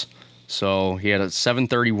 losses. So he had a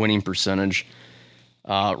 .730 winning percentage.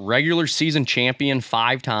 Regular season champion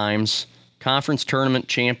 5 times, conference tournament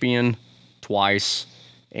champion twice,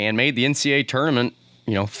 and made the NCAA tournament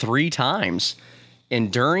 3 times. And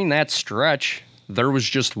during that stretch, there was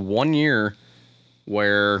just 1 year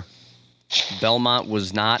where Belmont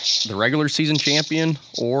was not the regular season champion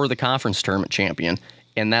or the conference tournament champion.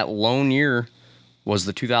 And that lone year was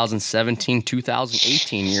the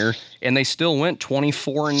 2017-2018 year, and they still went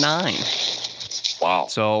 24-9. Wow.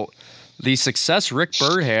 So the success Rick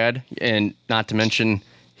Byrd had, and not to mention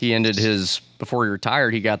before he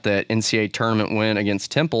retired, he got that NCAA tournament win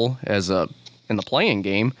against Temple in the playing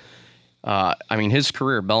game. His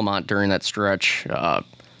career at Belmont during that stretch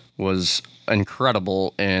was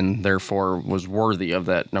incredible, and therefore was worthy of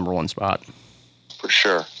that number 1 spot. For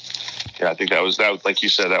sure. Yeah, I think that was like you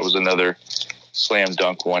said, that was another slam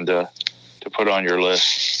dunk one to put on your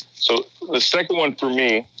list. So the second one for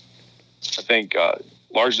me, I think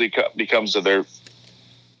largely becomes of their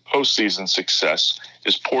postseason success,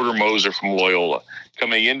 is Porter Moser from Loyola.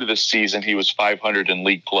 Coming into the season, he was 500 in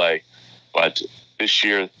league play, but this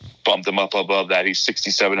year bumped him up above that. He's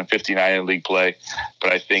 67-59 in league play,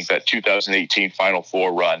 but I think that 2018 Final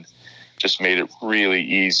Four run just made it really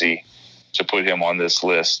easy to put him on this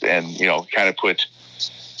list, and kind of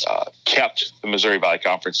kept the Missouri Valley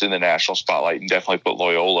Conference in the national spotlight, and definitely put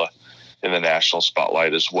Loyola in the national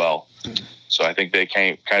spotlight as well. So I think they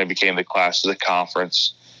kind of became the class of the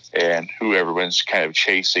conference, and who everyone's kind of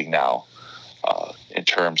chasing now in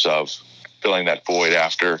terms of filling that void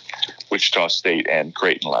after Wichita State and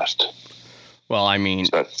Creighton left. Well,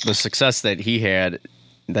 the success that he's had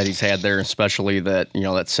there, especially that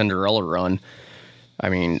that Cinderella run,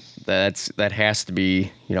 that has to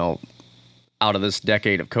be out of this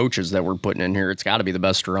decade of coaches that we're putting in here, it's got to be the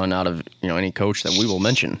best run out of any coach that we will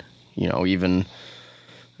mention. Even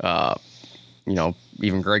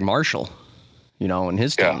Greg Marshall, and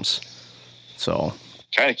his teams. So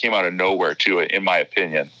kind of came out of nowhere too, in my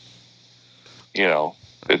opinion. I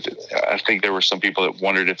think there were some people that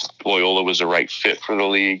wondered if Loyola was the right fit for the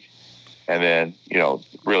league, and then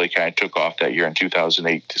really kind of took off that year in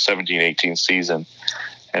 2017-18 season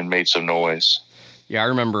and made some noise. Yeah, I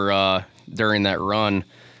remember during that run,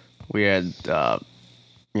 we had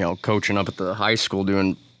coaching up at the high school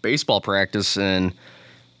doing baseball practice, and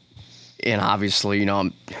obviously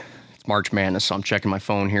it's March Madness, so I'm checking my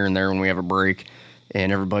phone here and there when we have a break,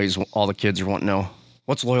 and all the kids are wanting to know,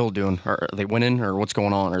 what's Loyola doing? Are they winning, or what's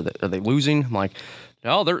going on? Are they losing? I'm like,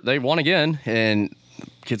 no, they won again, and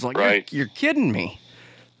kids like, right. You're kidding me.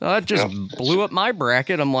 That just blew up my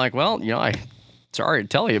bracket. I'm like, well, sorry to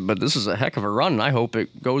tell you, but this is a heck of a run, and I hope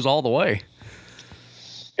it goes all the way.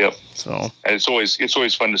 Yep. So, and it's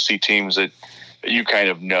always fun to see teams that you kind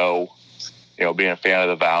of being a fan of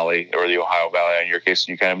the Valley or the Ohio Valley in your case,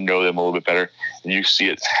 you kind of know them a little bit better, and you see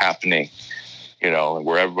it happening, and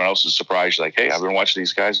where everyone else is surprised, like, hey, I've been watching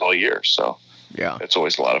these guys all year. So yeah, it's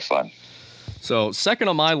always a lot of fun. So second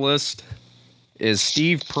on my list is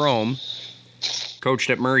Steve Prohm, coached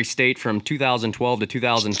at Murray State from 2012 to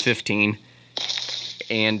 2015.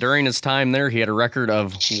 And during his time there, he had a record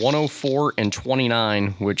of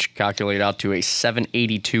 104-29, which calculated out to a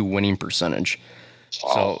 782 winning percentage.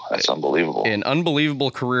 Wow, so that's unbelievable. An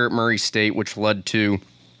unbelievable career at Murray State, which led to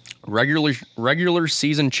regular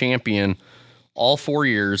season champion all 4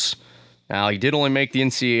 years. Now, he did only make the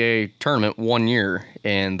NCAA tournament 1 year,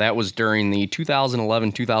 and that was during the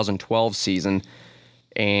 2011-2012 season,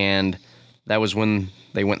 and that was when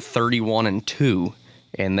they went 31-2,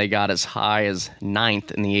 and they got as high as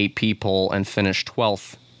 9th in the AP poll and finished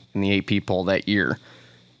 12th in the AP poll that year.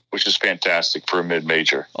 Which is fantastic for a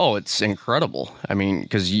mid-major. Oh, it's incredible. I mean,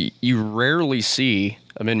 because you rarely see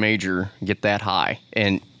a mid-major get that high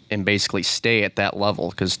and basically stay at that level,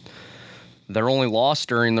 because their only loss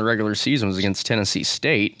during the regular season was against Tennessee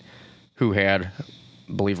State, who had,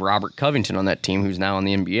 I believe, Robert Covington on that team, who's now in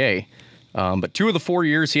the NBA. But 2 of the 4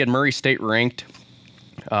 years, he had Murray State ranked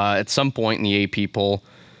at some point in the AP poll.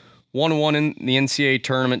 1-1 in the NCAA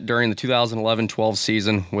tournament during the 2011-12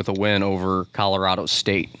 season with a win over Colorado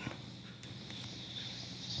State.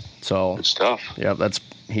 So, good stuff. Yeah,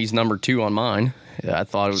 he's number 2 on mine. Yeah, I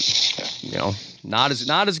thought it was, not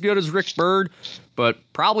as good as Rick Byrd, but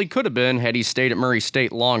probably could have been had he stayed at Murray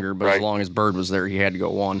State longer. But as long as Byrd was there, he had to go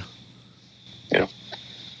 1. Yeah.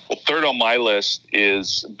 Well, third on my list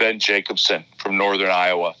is Ben Jacobson from Northern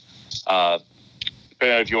Iowa.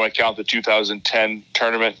 Depending on if you want to count the 2010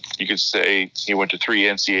 tournament, you could say he went to 3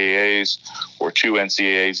 NCAAs or 2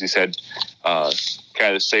 NCAAs. He's had kind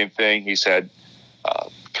of the same thing. He's had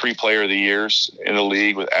 3 Player of the Years in the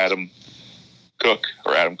league with Adam Cook,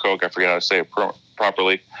 I forget how to say it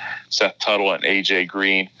properly, Seth Tuttle and A.J.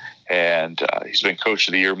 Green. And he's been Coach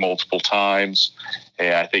of the Year multiple times.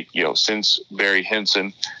 And I think, since Barry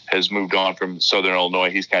Hinson has moved on from Southern Illinois,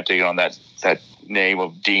 he's kind of taken on that name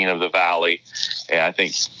of Dean of the Valley. And I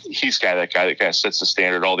think he's kind of that guy that kind of sets the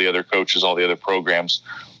standard. All the other coaches, all the other programs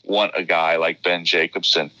want a guy like Ben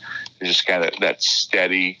Jacobson. There's just kind of that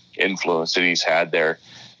steady influence that he's had there,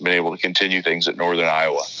 been able to continue things at Northern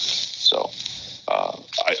Iowa. So,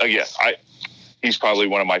 he's probably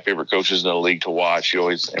one of my favorite coaches in the league to watch. You're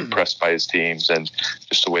always impressed by his teams and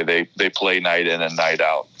just the way they play night in and night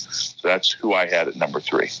out. So that's who I had at number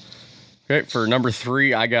 3. Okay, for number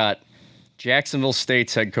 3, I got Jacksonville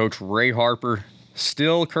State's head coach Ray Harper,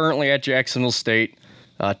 still currently at Jacksonville State.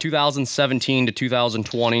 2017 to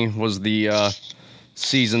 2020 was the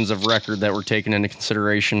seasons of record that were taken into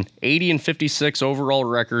consideration. 80-56 overall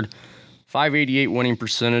record, 588 winning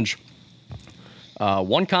percentage.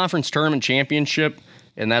 1 conference tournament championship,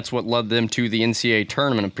 and that's what led them to the NCAA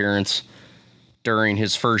tournament appearance during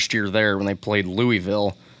his first year there when they played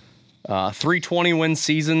Louisville. 3 20-win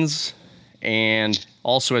seasons, and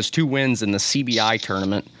also has 2 wins in the CBI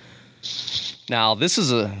tournament. Now, this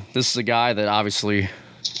is a guy that obviously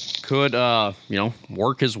could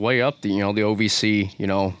work his way up the OVC,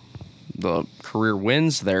 the career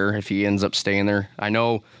wins there if he ends up staying there. I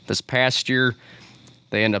know this past year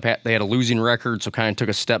they had a losing record, so kind of took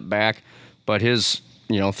a step back. But his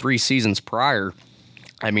 3 seasons prior,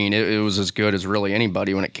 I mean, it was as good as really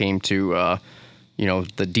anybody when it came to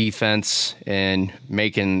the defense and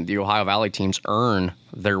making the Ohio Valley teams earn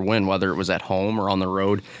their win, whether it was at home or on the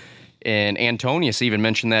road. And Antonius even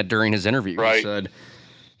mentioned that during his interview. Right. He said,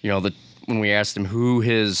 when we asked him who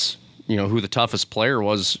the toughest player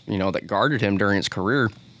was, that guarded him during his career,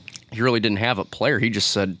 he really didn't have a player. He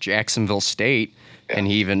just said Jacksonville State. Yeah. And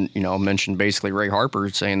he even, mentioned basically Ray Harper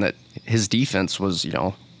saying that his defense was,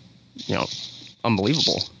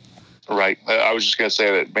 unbelievable. Right. I was just going to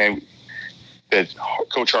say that, man, that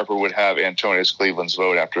Coach Harper would have Antonius Cleveland's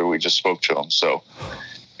vote after we just spoke to him. So,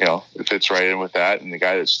 it fits right in with that. And the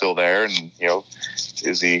guy that's still there and,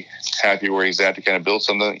 is he happy where he's at to kind of build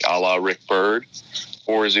something a la Rick Byrd,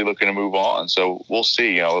 or is he looking to move on? So we'll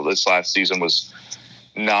see. This last season was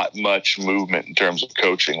not much movement in terms of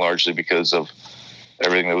coaching, largely because of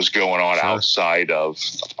everything that was going on outside of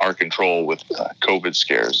our control with COVID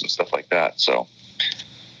scares and stuff like that. So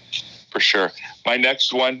for sure. My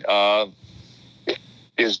next one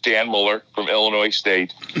is Dan Muller from Illinois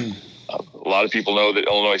State. A lot of people know that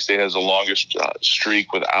Illinois State has the longest streak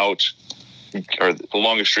the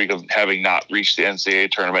longest streak of having not reached the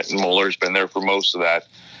NCAA tournament, and Muller's been there for most of that.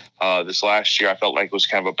 This last year, I felt like it was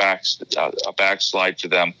kind of a backslide for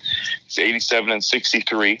them. It's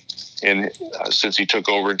 87-63 since he took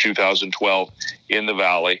over in 2012 in the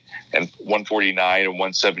Valley, and 149 and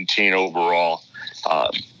 117 overall.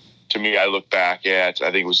 To me, I look back at,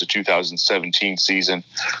 I think it was the 2017 season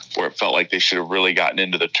where it felt like they should have really gotten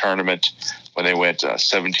into the tournament when they went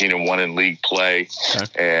 17-1 in league play.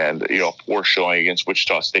 Okay. And, poor showing against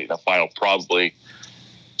Wichita State in the final, probably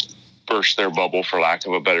burst their bubble, for lack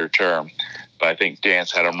of a better term. But I think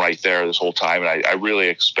Dan's had them right there this whole time, and I really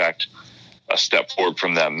expect a step forward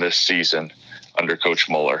from them this season under Coach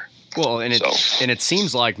Mueller. Well, and it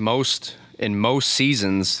seems like in most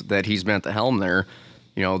seasons that he's been at the helm there,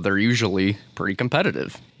 they're usually pretty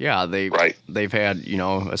competitive. Yeah, they've had,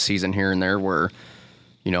 a season here and there where,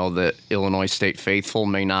 the Illinois State faithful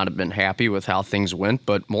may not have been happy with how things went,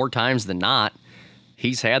 but more times than not,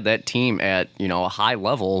 he's had that team at, a high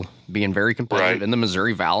level being very competitive in the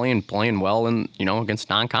Missouri Valley and playing well in, against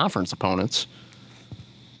non-conference opponents.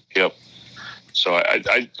 Yep. So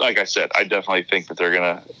I like I said, I definitely think that they're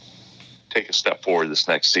going to take a step forward this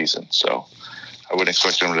next season. So I wouldn't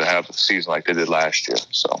expect them to have a season like they did last year.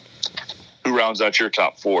 So who rounds out your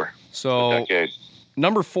top four? So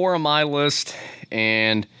number 4 on my list,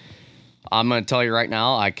 and I'm going to tell you right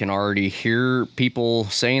now, I can already hear people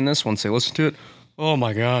saying this once they listen to it. Oh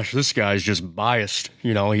my gosh, this guy's just biased.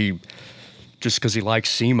 He just because he likes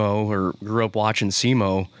SEMO or grew up watching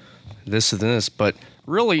SEMO, this and this. But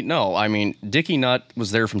really, no. I mean, Dickie Nutt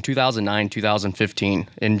was there from 2009, 2015.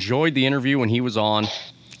 Enjoyed the interview when he was on,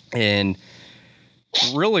 and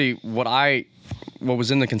really what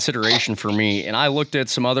was in the consideration for me, and I looked at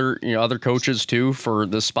some other coaches too for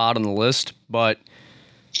this spot on the list, but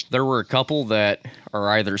there were a couple that are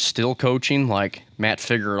either still coaching, like Matt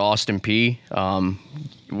Figger at Austin Peay.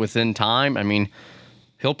 Within time, I mean,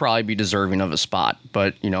 he'll probably be deserving of a spot,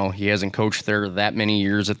 but he hasn't coached there that many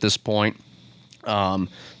years at this point.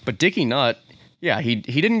 But Dickie Nutt, yeah, he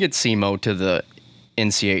didn't get SEMO to the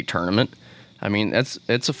NCAA tournament. I mean,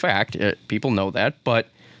 it's a fact. People know that, but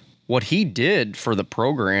what he did for the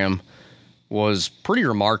program was pretty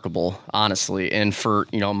remarkable, honestly. And for,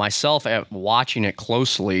 myself at watching it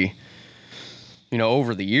closely,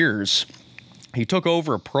 over the years, he took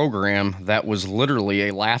over a program that was literally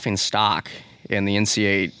a laughing stock in the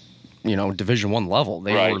NCAA, Division I level.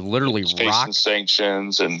 They were literally facing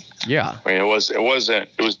sanctions, and yeah. I mean, it was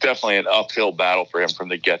definitely an uphill battle for him from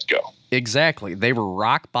the get-go. Exactly. They were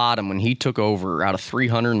rock bottom when he took over out of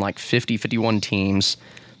 51 teams.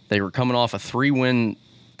 They were coming off a 3-win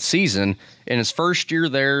season. In his first year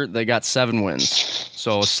there, they got 7 wins.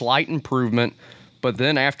 So a slight improvement. But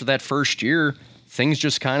then after that first year, things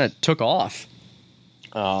just kind of took off.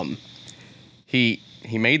 He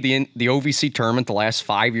made the OVC tournament the last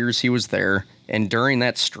 5 years he was there. And during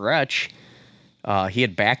that stretch, he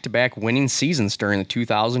had back-to-back winning seasons during the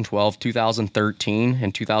 2012, 2013,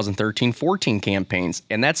 and 2013-14 campaigns.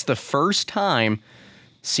 And that's the first time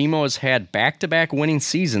SEMO has had back-to-back winning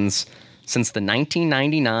seasons since the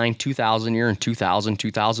 1999, 2000 year, and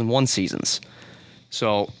 2000-2001 seasons.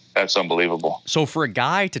 So that's unbelievable. So for a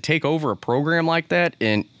guy to take over a program like that,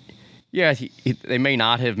 and yeah, they may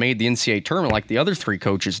not have made the NCAA tournament like the other 3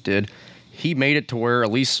 coaches did, he made it to where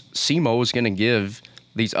at least SEMO was going to give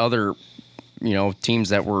these other teams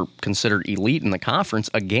that were considered elite in the conference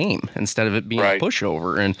a game instead of it being a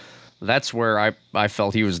pushover. And that's where I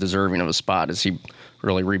felt he was deserving of a spot, as he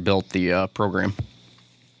really rebuilt the program.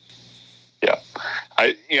 Yeah.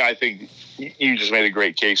 I think you just made a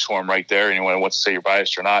great case for him right there. Anyone wants to say you're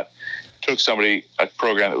biased or not, took a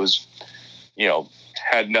program that was,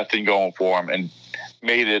 had nothing going for him and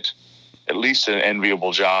made it at least an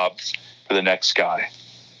enviable job for the next guy.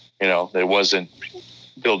 It wasn't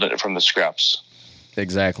building it from the scraps.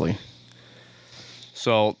 Exactly.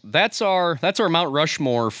 So that's our Mount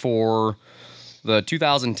Rushmore for the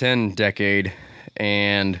 2010 decade,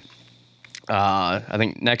 and I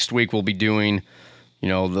think next week we'll be doing,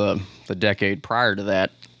 the decade prior to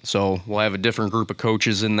that. So we'll have a different group of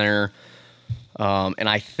coaches in there, and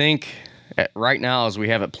I think right now, as we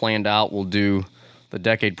have it planned out, we'll do the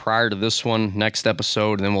decade prior to this one next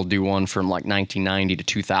episode, and then we'll do one from like 1990 to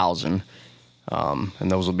 2000.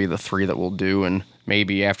 And those will be the 3 that we'll do. And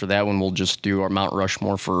maybe after that one, we'll just do our Mount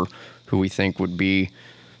Rushmore for who we think would be,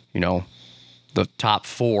 the top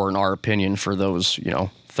 4 in our opinion for those,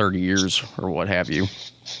 30 years or what have you.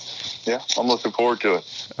 Yeah, I'm looking forward to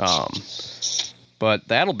it. But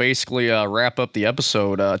that'll basically wrap up the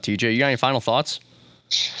episode. TJ, you got any final thoughts?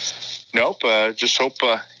 Nope. Just hope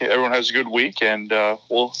everyone has a good week, and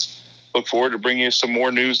we'll look forward to bringing you some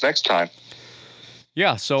more news next time.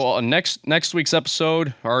 Yeah, so next week's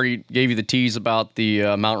episode, I already gave you the tease about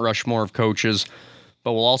the Mount Rushmore of coaches,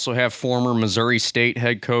 but we'll also have former Missouri State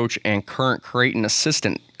head coach and current Creighton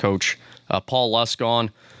assistant coach Paul Lusk on.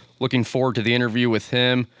 Looking forward to the interview with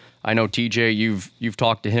him. I know, TJ, you've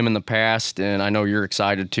talked to him in the past, and I know you're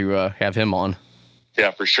excited to have him on.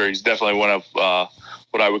 Yeah, for sure. He's definitely one of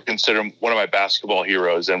what I would consider one of my basketball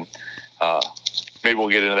heroes, and maybe we'll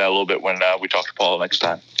get into that a little bit when we talk to Paul next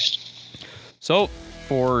time. So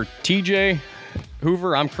For TJ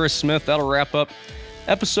Hoover, I'm Chris Smith. That'll wrap up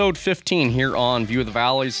episode 15 here on View of the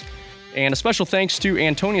Valleys. And a special thanks to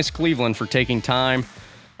Antonius Cleveland for taking time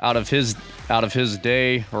out of his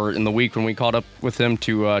day, or in the week when we caught up with him,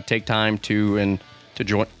 to take time to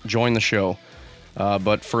join the show.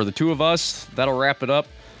 But for the two of us, that'll wrap it up.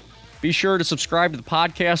 Be sure to subscribe to the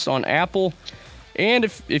podcast on Apple. And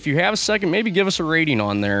if you have a second, maybe give us a rating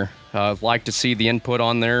on there. I'd like to see the input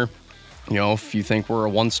on there. You know, if you think we're a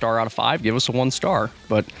 1 star out of 5, give us a 1 star.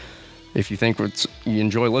 But if you think you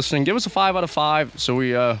enjoy listening, give us a 5 out of 5, so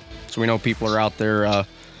we know people are out there,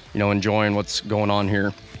 enjoying what's going on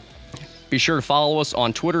here. Be sure to follow us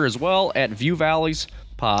on Twitter as well at View Valleys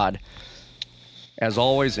Pod. As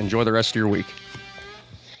always, enjoy the rest of your week.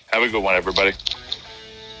 Have a good one, everybody.